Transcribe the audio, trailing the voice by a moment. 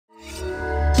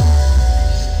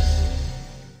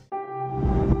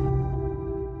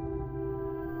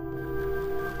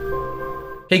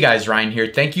Hey guys, Ryan here.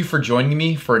 Thank you for joining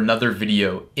me for another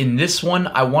video. In this one,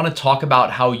 I want to talk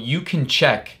about how you can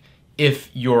check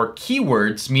if your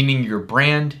keywords, meaning your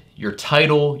brand, your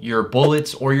title, your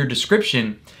bullets, or your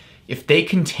description, if they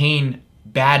contain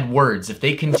bad words, if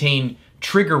they contain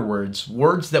trigger words,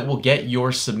 words that will get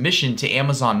your submission to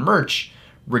Amazon merch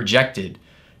rejected.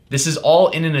 This is all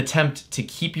in an attempt to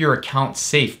keep your account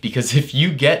safe, because if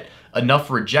you get enough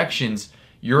rejections,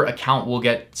 your account will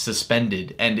get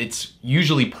suspended, and it's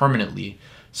usually permanently.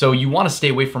 So you want to stay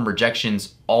away from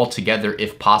rejections altogether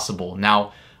if possible.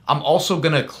 Now, I'm also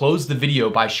going to close the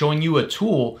video by showing you a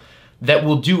tool that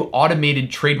will do automated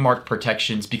trademark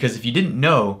protections, because if you didn't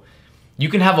know, you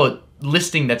can have a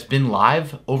listing that's been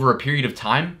live over a period of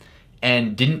time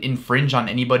and didn't infringe on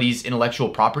anybody's intellectual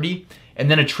property, and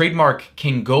then a trademark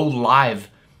can go live,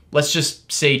 let's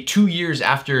just say 2 years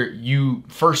after you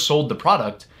first sold the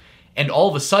product, and all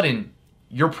of a sudden,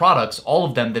 your products, all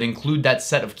of them that include that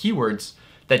set of keywords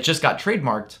that just got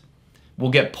trademarked, will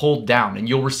get pulled down and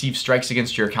you'll receive strikes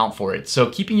against your account for it. So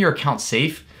keeping your account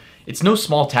safe, it's no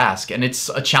small task, and it's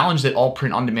a challenge that all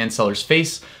print-on-demand sellers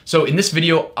face. So in this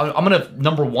video, I'm gonna,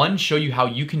 number one, show you how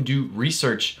you can do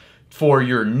research for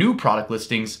your new product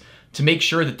listings to make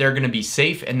sure that they're gonna be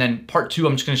safe. And then part two,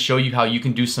 I'm just gonna show you how you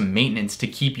can do some maintenance to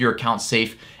keep your account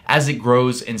safe as it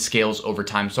grows and scales over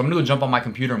time. So I'm gonna go jump on my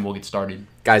computer and we'll get started.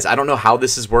 Guys, I don't know how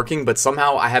this is working, but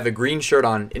somehow I have a green shirt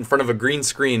on in front of a green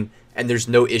screen and there's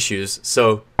no issues.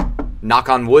 So knock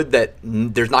on wood that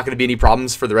there's not gonna be any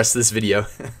problems for the rest of this video.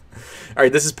 All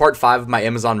right, this is part 5 of my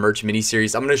Amazon merch mini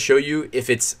series. I'm gonna show you if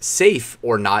it's safe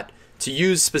or not to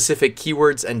use specific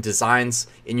keywords and designs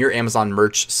in your Amazon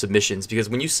merch submissions, because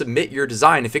when you submit your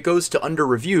design, if it goes to under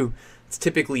review, it's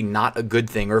typically not a good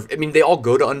thing. Or, I mean, they all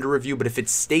go to under review, but if it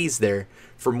stays there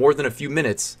for more than a few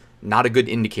minutes, not a good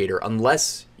indicator,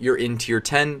 unless you're in tier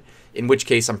 10, in which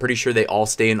case I'm pretty sure they all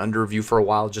stay in under review for a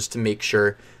while just to make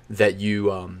sure that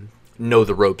you know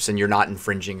the ropes and you're not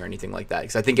infringing or anything like that,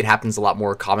 because I think it happens a lot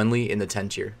more commonly in the 10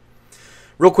 tier.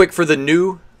 Real quick for the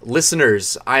new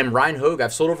listeners, I'm Ryan Hogue.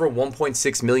 I've sold over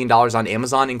 $1.6 million on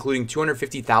Amazon, including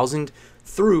 $250,000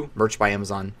 through Merch by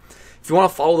Amazon. If you want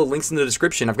to follow the links in the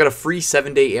description, I've got a free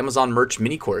 7-day Amazon merch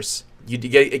mini course.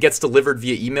 It gets delivered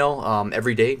via email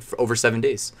every day for over 7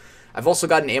 days. I've also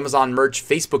got an Amazon merch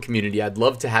Facebook community. I'd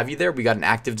love to have you there. We got an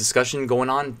active discussion going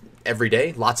on every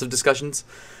day, lots of discussions.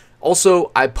 Also,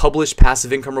 I publish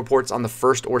passive income reports on the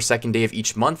first or second day of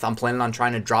each month. I'm planning on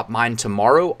trying to drop mine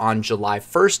tomorrow on July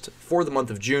 1st for the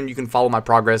month of June. You can follow my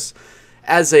progress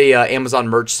as a Amazon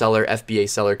merch seller, FBA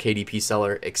seller, KDP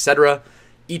seller, etc.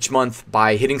 each month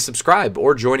by hitting subscribe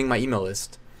or joining my email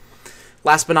list.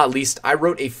 Last but not least, I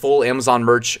wrote a full Amazon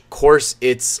merch course.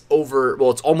 It's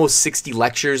almost 60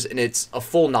 lectures, and it's a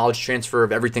full knowledge transfer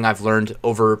of everything I've learned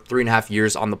over 3.5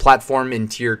 years on the platform in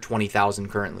tier 20,000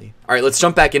 currently. All right, let's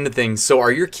jump back into things. So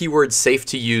are your keywords safe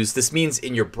to use? This means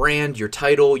in your brand, your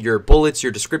title, your bullets,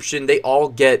 your description, they all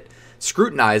get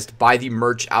scrutinized by the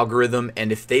merch algorithm,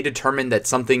 and if they determine that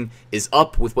something is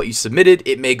up with what you submitted,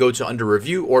 it may go to under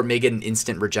review or it may get an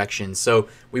instant rejection. So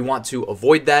we want to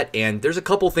avoid that, and there's a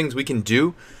couple things we can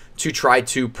do to try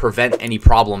to prevent any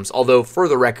problems. Although, for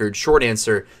the record, short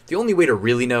answer, the only way to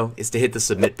really know is to hit the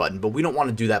submit button, but we don't want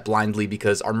to do that blindly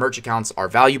because our merch accounts are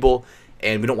valuable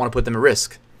and we don't want to put them at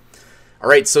risk. All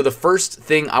right, so the first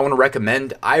thing I want to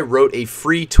recommend, I wrote a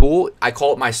free tool. I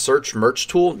call it my search merch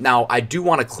tool. Now, I do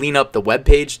want to clean up the web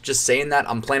page. Just saying that,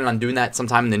 I'm planning on doing that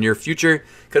sometime in the near future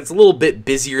because it's a little bit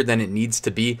busier than it needs to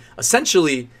be.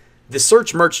 Essentially, the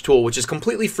search merch tool, which is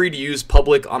completely free to use,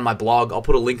 public on my blog, I'll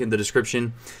put a link in the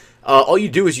description. All you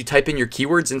do is you type in your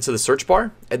keywords into the search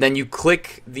bar, and then you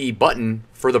click the button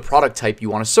for the product type you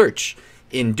want to search.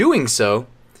 In doing so,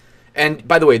 and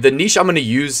by the way, the niche I'm going to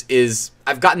use is,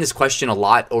 I've gotten this question a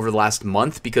lot over the last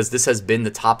month because this has been the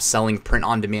top selling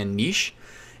print-on-demand niche.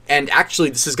 And actually,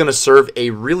 this is going to serve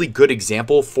a really good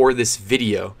example for this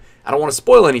video. I don't want to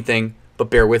spoil anything, but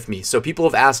bear with me. So people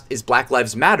have asked, is Black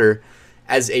Lives Matter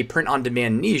as a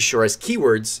print-on-demand niche or as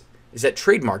keywords, is that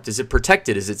trademarked? Is it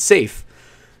protected? Is it safe?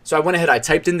 So I went ahead, I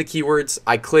typed in the keywords,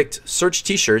 I clicked search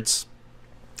t-shirts,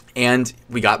 and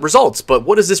we got results. But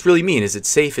what does this really mean? Is it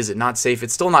safe? Is it not safe?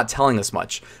 It's still not telling us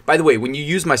much. By the way, when you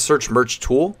use my search merch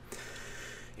tool,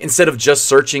 instead of just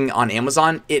searching on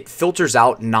Amazon, it filters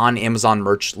out non-Amazon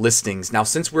merch listings. Now,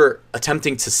 since we're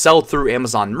attempting to sell through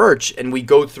Amazon merch and we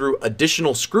go through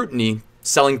additional scrutiny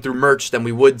selling through merch than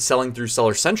we would selling through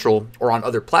Seller Central or on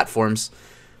other platforms,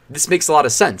 this makes a lot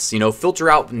of sense. You know, filter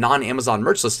out non-Amazon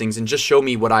merch listings and just show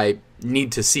me what I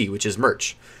need to see, which is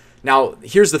merch. Now,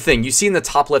 here's the thing. You see in the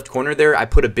top left corner there, I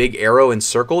put a big arrow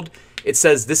encircled. It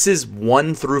says this is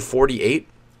 1 through 48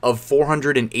 of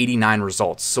 489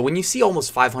 results. So when you see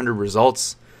almost 500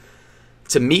 results,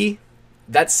 to me,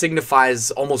 that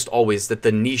signifies almost always that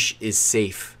the niche is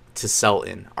safe to sell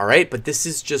in, all right? But this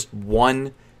is just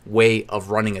one way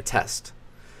of running a test,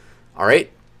 all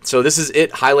right? So this is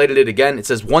it, highlighted it again. It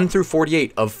says 1 through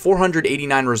 48 of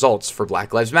 489 results for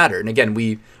Black Lives Matter. And again,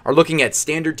 we are looking at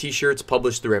standard t-shirts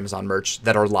published through Amazon merch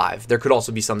that are live. There could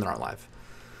also be some that aren't live.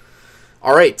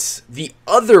 All right, the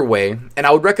other way, and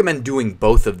I would recommend doing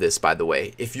both of this, by the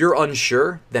way. If you're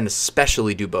unsure, then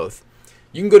especially do both.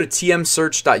 You can go to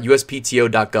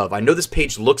tmsearch.uspto.gov. I know this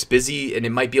page looks busy and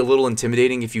it might be a little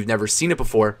intimidating if you've never seen it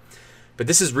before, but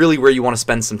this is really where you want to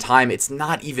spend some time. It's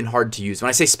not even hard to use. When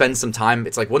I say spend some time,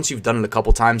 it's like once you've done it a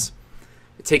couple times,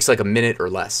 it takes like a minute or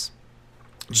less.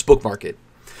 Just bookmark it.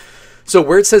 So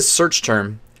where it says search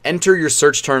term, enter your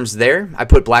search terms there. I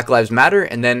put Black Lives Matter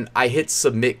and then I hit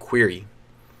submit query.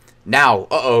 Now,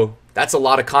 that's a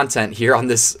lot of content here on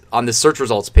this search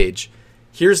results page.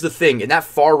 Here's the thing, in that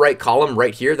far right column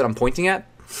right here that I'm pointing at,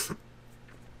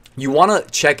 you want to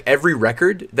check every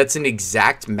record that's an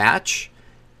exact match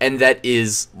and that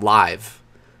is live.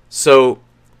 So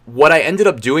what I ended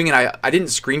up doing, and I didn't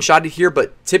screenshot it here,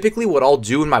 but typically what I'll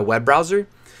do in my web browser,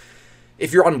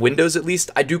 if you're on Windows at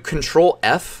least, I do Control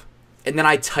F and then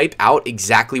I type out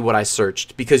exactly what I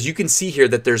searched, because you can see here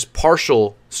that there's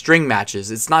partial string matches.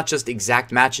 It's not just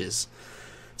exact matches.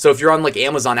 So if you're on like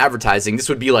Amazon advertising, this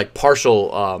would be like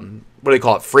partial, what do they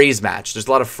call it? Phrase match. There's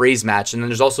a lot of phrase match, and then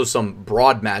there's also some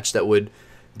broad match that would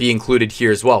be included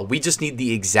here as well. We just need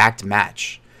the exact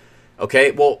match. Okay,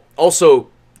 well,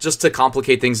 also, just to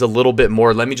complicate things a little bit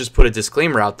more, let me just put a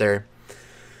disclaimer out there.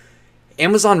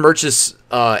 Amazon merch's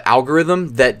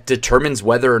algorithm that determines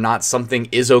whether or not something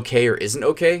is okay or isn't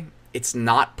okay, it's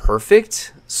not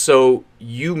perfect. So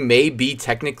you may be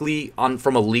technically,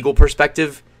 from a legal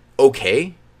perspective,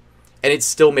 okay, and it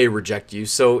still may reject you.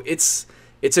 So it's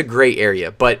a gray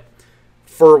area. But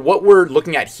for what we're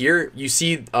looking at here, you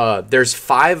see there's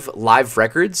 5 live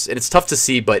records, and it's tough to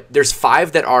see, but there's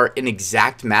 5 that are an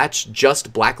exact match,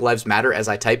 just Black Lives Matter as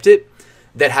I typed it,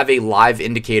 that have a live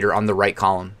indicator on the right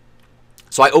column.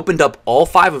 So I opened up all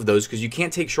 5 of those, because you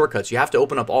can't take shortcuts. You have to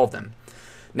open up all of them.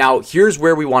 Now, here's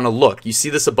where we want to look. You see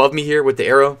this above me here with the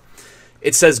arrow?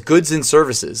 It says goods and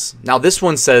services. Now, this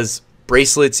one says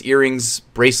bracelets, earrings,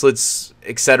 bracelets,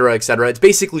 etc., etc. It's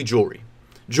basically jewelry.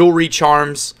 Jewelry,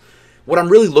 charms. What I'm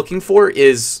really looking for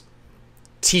is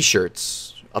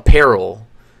t-shirts, apparel,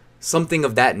 something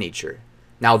of that nature.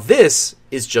 Now, this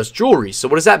is just jewelry. So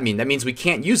what does that mean? That means we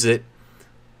can't use it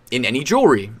in any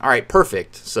jewelry. All right,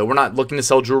 perfect. So we're not looking to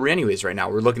sell jewelry anyways right now.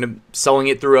 We're looking at selling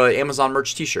it through an Amazon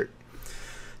merch t-shirt.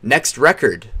 Next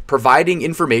record, providing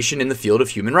information in the field of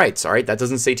human rights. All right, that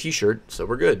doesn't say t-shirt, so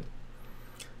we're good.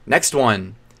 Next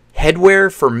one,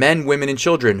 headwear for men, women, and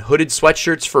children. Hooded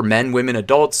sweatshirts for men, women,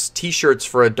 adults. T-shirts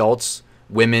for adults,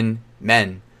 women,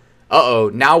 men.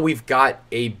 Now we've got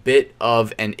a bit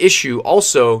of an issue.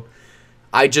 Also,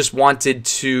 I just wanted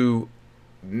to,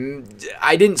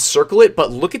 I didn't circle it,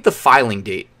 but look at the filing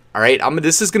date. All right,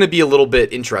 this is going to be a little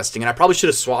bit interesting, and I probably should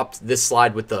have swapped this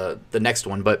slide with the next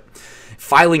one, but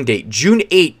filing date, June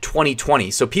 8, 2020.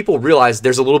 So people realize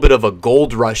there's a little bit of a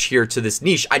gold rush here to this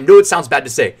niche. I know it sounds bad to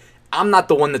say. I'm not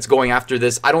the one that's going after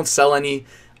this. I don't sell any.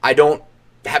 I don't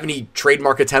have any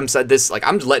trademark attempts at this. Like,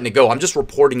 I'm just letting it go. I'm just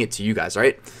reporting it to you guys,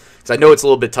 right? Because I know it's a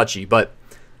little bit touchy, but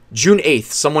June 8th,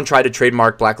 someone tried to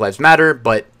trademark Black Lives Matter,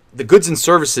 but the goods and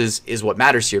services is what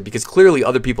matters here, because clearly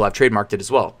other people have trademarked it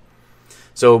as well.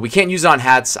 So we can't use it on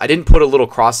hats. I didn't put a little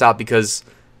cross out because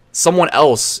someone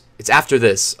else, it's after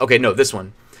this. Okay, no, this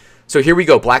one. So here we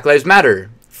go. Black Lives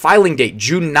Matter. Filing date,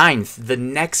 June 9th, the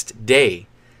next day.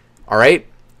 All right?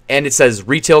 And it says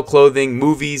retail clothing,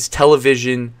 movies,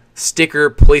 television, sticker,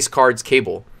 place cards,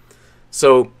 cable.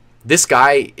 So this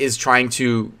guy is trying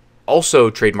to also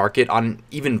trademark it on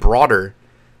even broader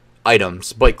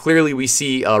items. But clearly we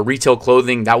see retail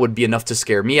clothing. That would be enough to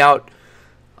scare me out.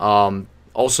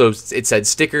 Also, it said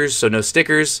stickers, so no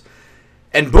stickers.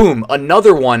 And boom,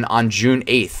 another one on June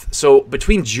 8th. So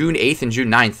between June 8th and June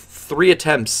 9th, 3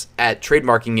 attempts at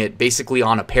trademarking it basically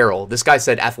on apparel. This guy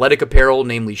said athletic apparel,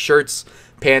 namely shirts,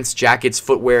 pants, jackets,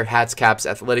 footwear, hats, caps,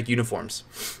 athletic uniforms.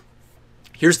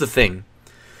 Here's the thing.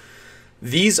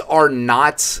 These are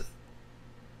not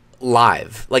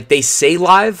live. Like, they say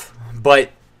live,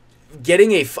 but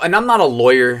getting and I'm not a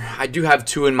lawyer. I do have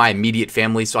 2 in my immediate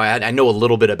family, so I know a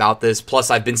little bit about this. Plus,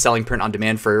 I've been selling print on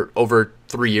demand for over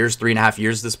 3.5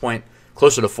 years at this point.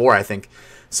 Closer to 4, I think.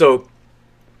 So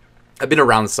I've been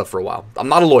around this stuff for a while. I'm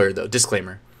not a lawyer, though.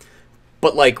 Disclaimer.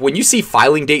 But, like, when you see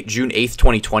filing date June 8th,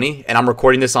 2020, and I'm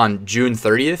recording this on June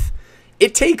 30th,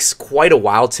 it takes quite a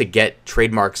while to get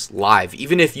trademarks live,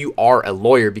 even if you are a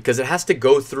lawyer, because it has to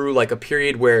go through like a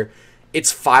period where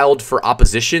it's filed for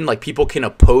opposition. Like people can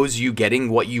oppose you getting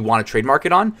what you want to trademark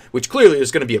it on, which clearly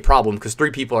is going to be a problem because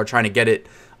 3 people are trying to get it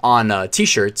on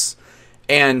t-shirts.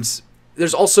 And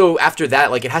there's also, after that,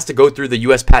 like it has to go through the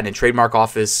US Patent and Trademark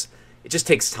Office. It just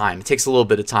takes time. It takes a little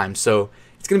bit of time. So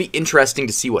it's going to be interesting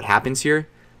to see what happens here.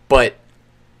 But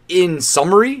in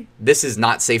summary, this is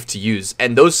not safe to use.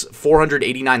 And those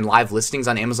 489 live listings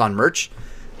on Amazon Merch,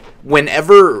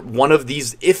 whenever one of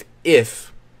these,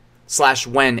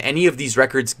 when any of these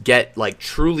records get like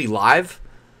truly live,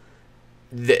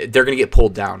 they're going to get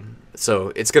pulled down.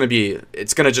 So it's going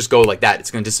to just go like that.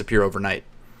 It's going to disappear overnight.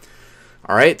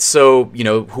 All right. So, you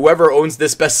know, whoever owns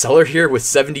this bestseller here with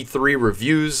 73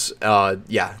 reviews,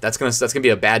 yeah, that's going to be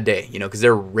a bad day, you know, because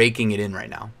they're raking it in right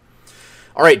now.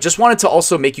 All right. Just wanted to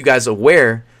also make you guys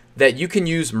aware that you can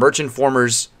use Merch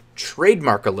Informer's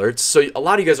trademark alerts. So a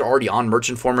lot of you guys are already on Merch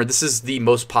Informer. This is the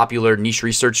most popular niche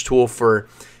research tool for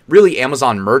really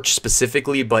Amazon Merch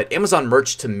specifically, but Amazon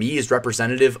Merch to me is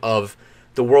representative of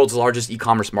the world's largest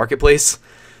e-commerce marketplace.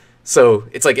 So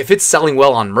it's like, if it's selling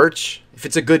well on merch, if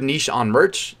it's a good niche on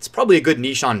merch, it's probably a good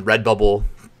niche on Redbubble,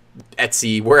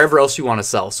 Etsy, wherever else you want to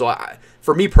sell. So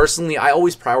for me personally, I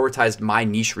always prioritized my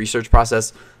niche research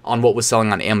process on what was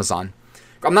selling on Amazon.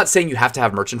 I'm not saying you have to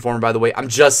have Merch Informer, by the way. I'm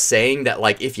just saying that,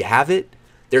 like, if you have it,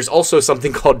 there's also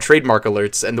something called trademark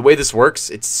alerts. And the way this works,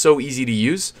 it's so easy to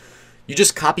use. You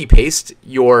just copy paste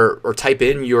or type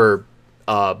in your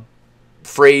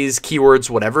phrase,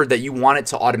 keywords, whatever that you want it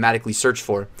to automatically search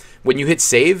for. When you hit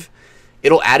save,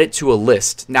 it'll add it to a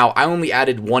list. Now, I only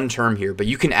added 1 term here, but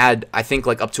you can add, I think,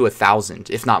 like up to 1,000,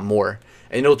 if not more.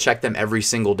 And it'll check them every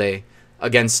single day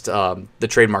against the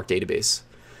trademark database.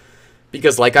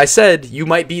 Because like I said, you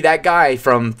might be that guy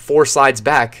from 4 slides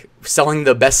back selling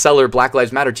the bestseller Black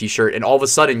Lives Matter t-shirt, and all of a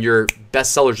sudden your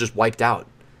bestseller's just wiped out.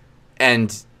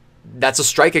 And that's a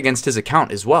strike against his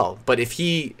account as well. But if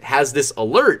he has this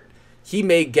alert, he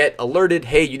may get alerted,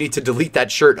 hey, you need to delete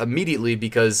that shirt immediately,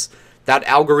 because that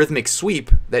algorithmic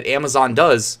sweep that Amazon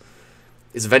does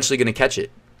is eventually going to catch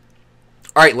it.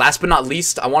 All right, last but not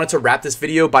least, I wanted to wrap this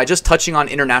video by just touching on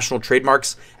international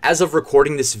trademarks. As of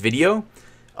recording this video,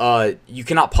 you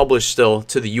cannot publish still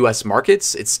to the US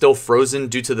markets. It's still frozen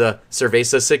due to the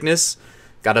cerveza sickness.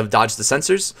 Got to dodge the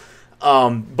censors.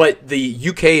 But the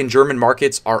UK and German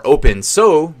markets are open.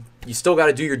 So you still got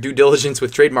to do your due diligence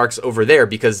with trademarks over there,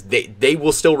 because they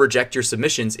will still reject your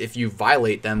submissions if you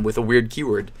violate them with a weird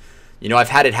keyword. You know, I've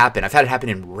had it happen. I've had it happen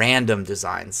in random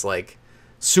designs, like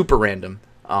super random.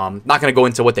 Not going to go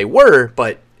into what they were,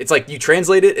 but it's like you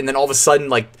translate it and then all of a sudden,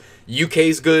 like, UK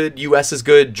is good, US is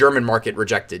good, German market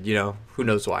rejected, you know, who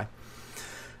knows why.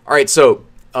 All right, so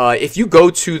if you go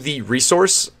to the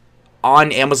resource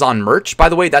on Amazon Merch, by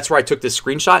the way, that's where I took this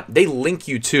screenshot. They link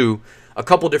you to a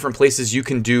couple different places you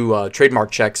can do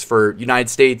trademark checks for United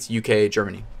States, UK,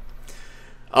 Germany.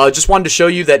 Just wanted to show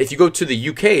you that if you go to the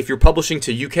UK, if you're publishing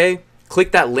to UK,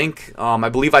 click that link. I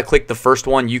believe I clicked the first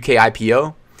one, UK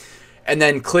IPO. And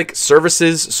then click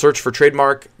Services, search for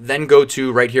trademark, then go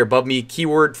to right here above me,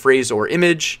 keyword, phrase, or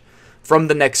image. From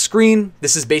the next screen,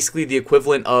 this is basically the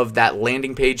equivalent of that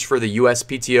landing page for the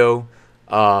USPTO,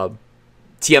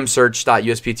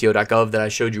 tmsearch.uspto.gov that I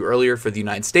showed you earlier for the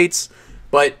United States.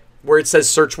 But where it says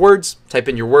search words, type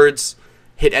in your words,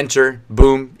 hit enter,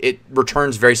 boom. It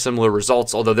returns very similar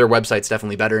results, although their website's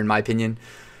definitely better in my opinion.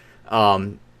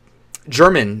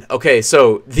 German, okay,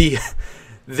 so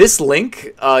this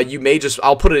link,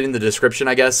 I'll put it in the description,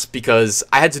 I guess, because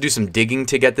I had to do some digging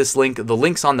to get this link. The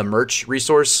links on the merch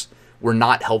resource were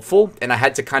not helpful, and I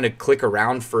had to kind of click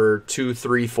around for 2,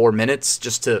 3, 4 minutes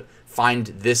just to find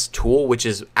this tool, which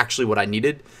is actually what I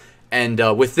needed. And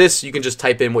with this, you can just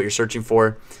type in what you're searching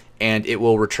for, and it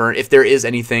will return if there is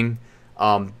anything.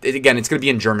 Again, it's going to be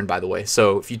in German, by the way.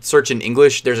 So if you search in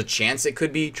English, there's a chance it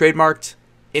could be trademarked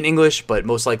in English, but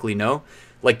most likely no.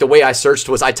 Like the way I searched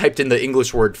was I typed in the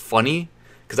English word funny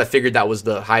because I figured that was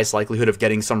the highest likelihood of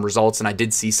getting some results, and I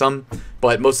did see some,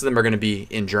 but most of them are going to be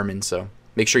in German, so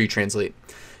make sure you translate.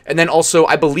 And then also,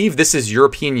 I believe this is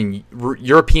European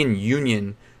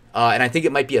Union, and I think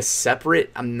it might be a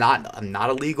separate. I'm not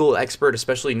a legal expert,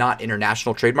 especially not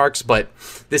international trademarks, but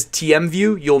this TM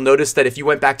view, you'll notice that if you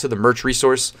went back to the merch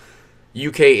resource,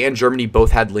 UK and Germany both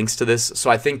had links to this,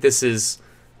 so I think this is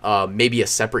maybe a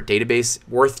separate database.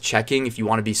 Worth checking if you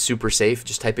want to be super safe.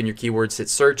 Just type in your keywords, hit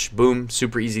search, boom,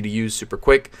 super easy to use, super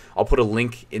quick. I'll put a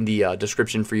link in the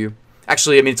description for you.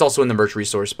 Actually, I mean, it's also in the merch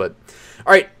resource, but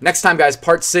all right, next time, guys,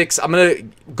 part 6, I'm going to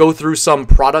go through some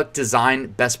product design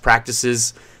best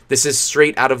practices. This is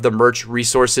straight out of the merch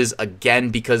resources again,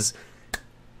 because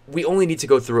we only need to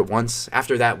go through it once.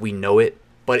 After that, we know it,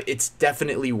 but it's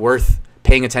definitely worth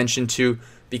paying attention to,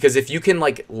 because if you can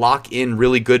like lock in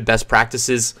really good best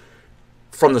practices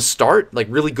from the start, like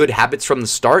really good habits from the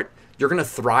start, you're going to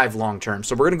thrive long term.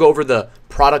 So we're going to go over the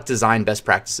product design best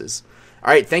practices.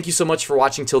 All right, thank you so much for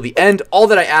watching till the end. All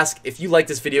that I ask, if you like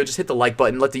this video, just hit the like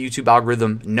button, let the YouTube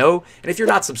algorithm know. And if you're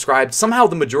not subscribed, somehow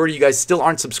the majority of you guys still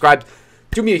aren't subscribed,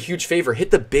 do me a huge favor, hit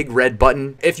the big red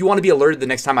button. If you want to be alerted the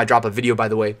next time I drop a video, by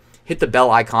the way, hit the bell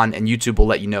icon and YouTube will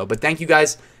let you know. But thank you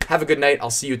guys. Have a good night. I'll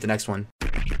see you at the next one.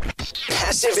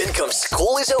 Passive Income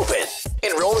School is open.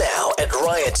 Enroll now at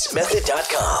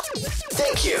ryansmethod.com.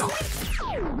 Thank you.